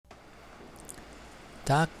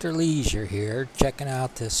Dr. Leisure here, checking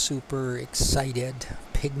out this super excited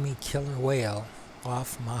pygmy killer whale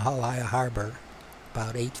off Maalaea Harbor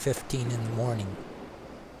about 8:15 in the morning.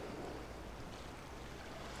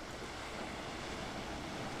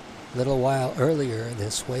 A little while earlier,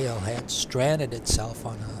 this whale had stranded itself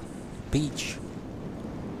on a beach.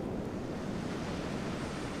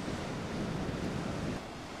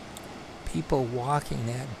 People walking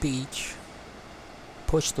that beach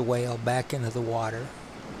pushed the whale back into the water,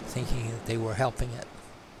 thinking that they were helping it.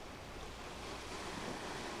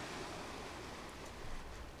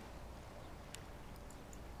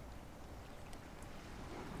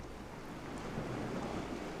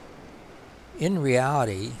 In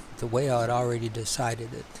reality, the whale had already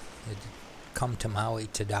decided it had come to Maui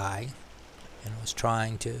to die and was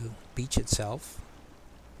trying to beach itself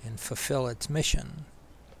and fulfill its mission.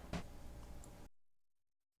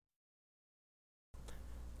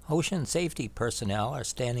 Ocean safety personnel are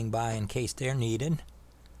standing by in case they're needed.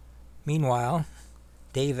 Meanwhile,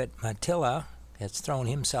 David Matilla has thrown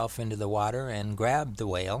himself into the water and grabbed the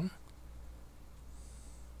whale.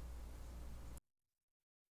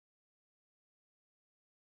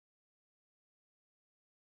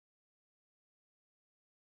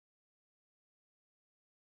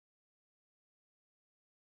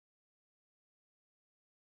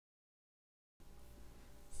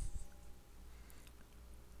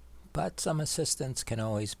 But some assistance can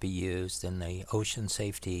always be used, and the ocean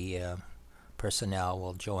safety personnel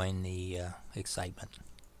will join the excitement.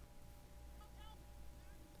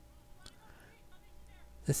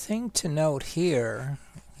 The thing to note here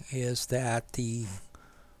is that the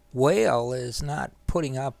whale is not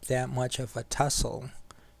putting up that much of a tussle.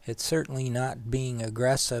 It's certainly not being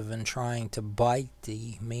aggressive and trying to bite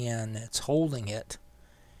the man that's holding it.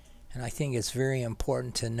 And I think it's very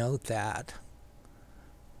important to note that.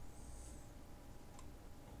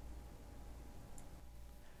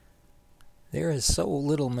 There is so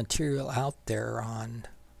little material out there on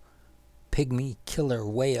pygmy killer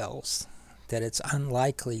whales that it's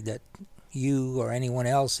unlikely that you or anyone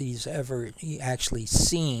else has ever actually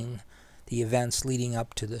seen the events leading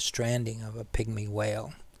up to the stranding of a pygmy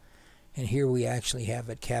whale. And here we actually have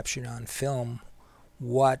it captured on film,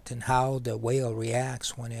 what and how the whale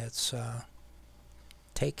reacts when it's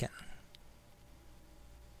taken.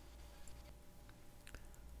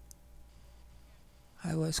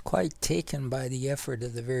 I was quite taken by the effort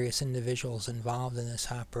of the various individuals involved in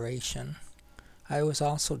this operation. I was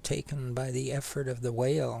also taken by the effort of the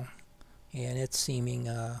whale and its seeming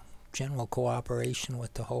general cooperation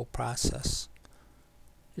with the whole process.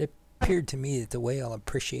 It appeared to me that the whale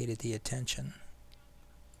appreciated the attention.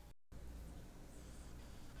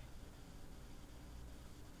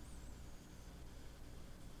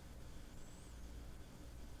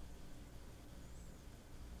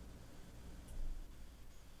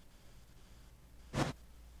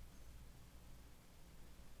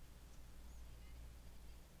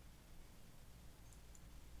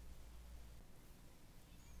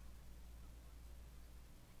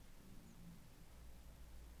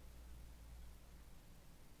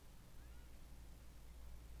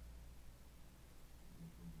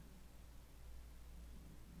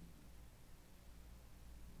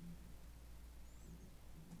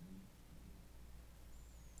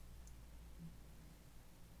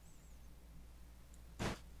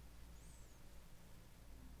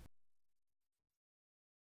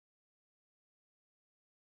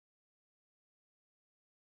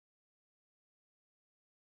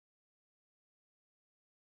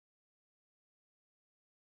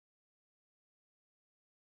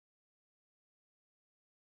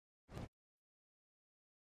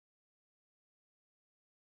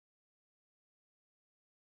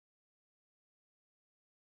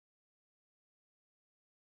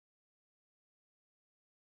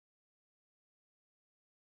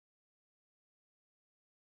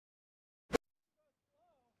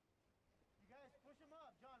 Push him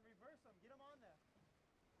up, John. Reverse him. Get him on there.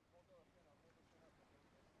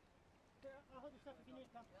 Here, I'll hold your stuff if you need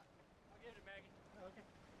it, Tom. Yeah. I'll give it to Maggie. Oh, okay.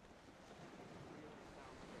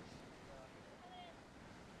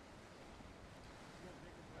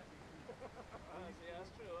 Yeah,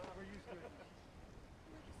 that's true. We're used to it.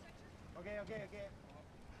 Okay. Okay,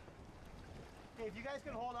 if you guys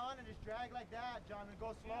can hold on and just drag like that, John, and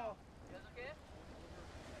go slow. You guys okay?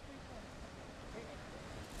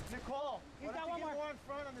 Nicole, why don't you get more in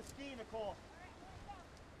front on the ski, Nicole?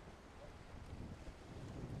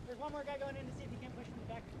 There's one more guy going in to see if he can push from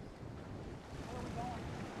the deck. Where are we going?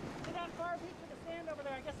 Sit down far beach with the sand over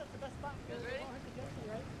there. I guess that's the best spot. You guys ready?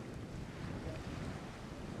 Right?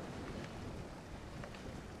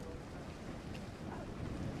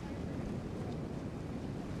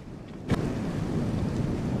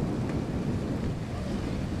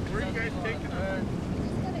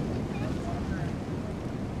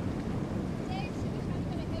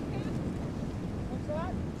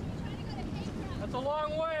 That's a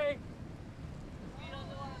long way.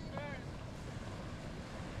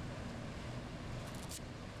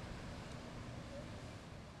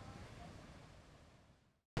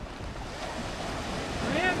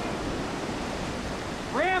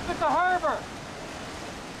 Ramp at the harbor.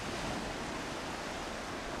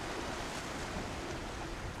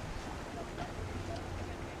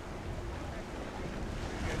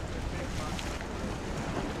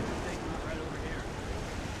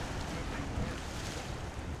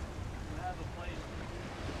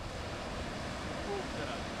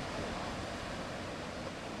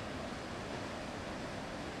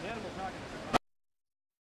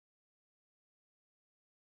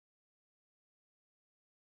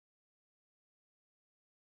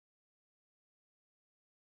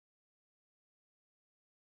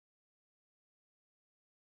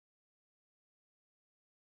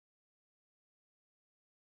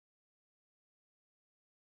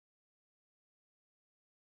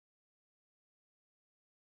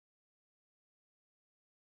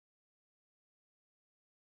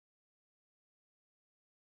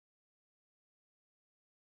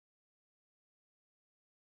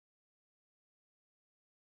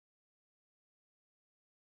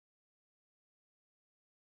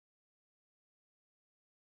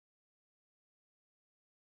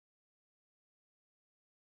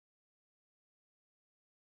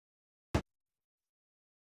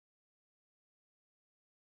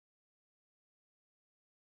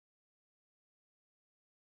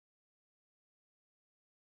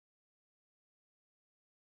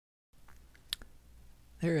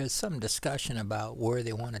 There is some discussion about where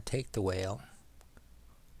they want to take the whale.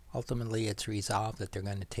 Ultimately, it's resolved that they're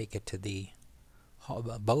going to take it to the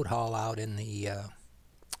boat haul out in the,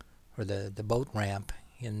 or the boat ramp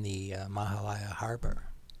in the Maalaea Harbor.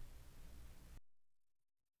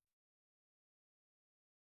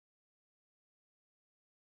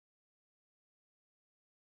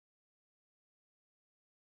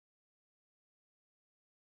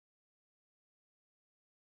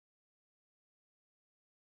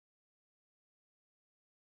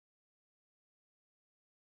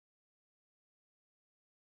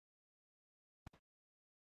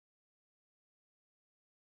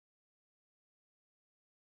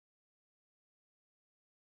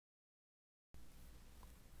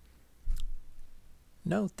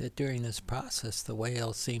 Note that during this process the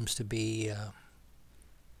whale seems to be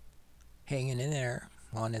hanging in there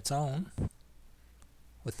on its own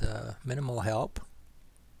with minimal help.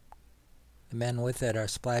 The men with it are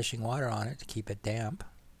splashing water on it to keep it damp,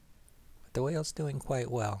 but the whale's doing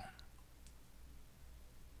quite well.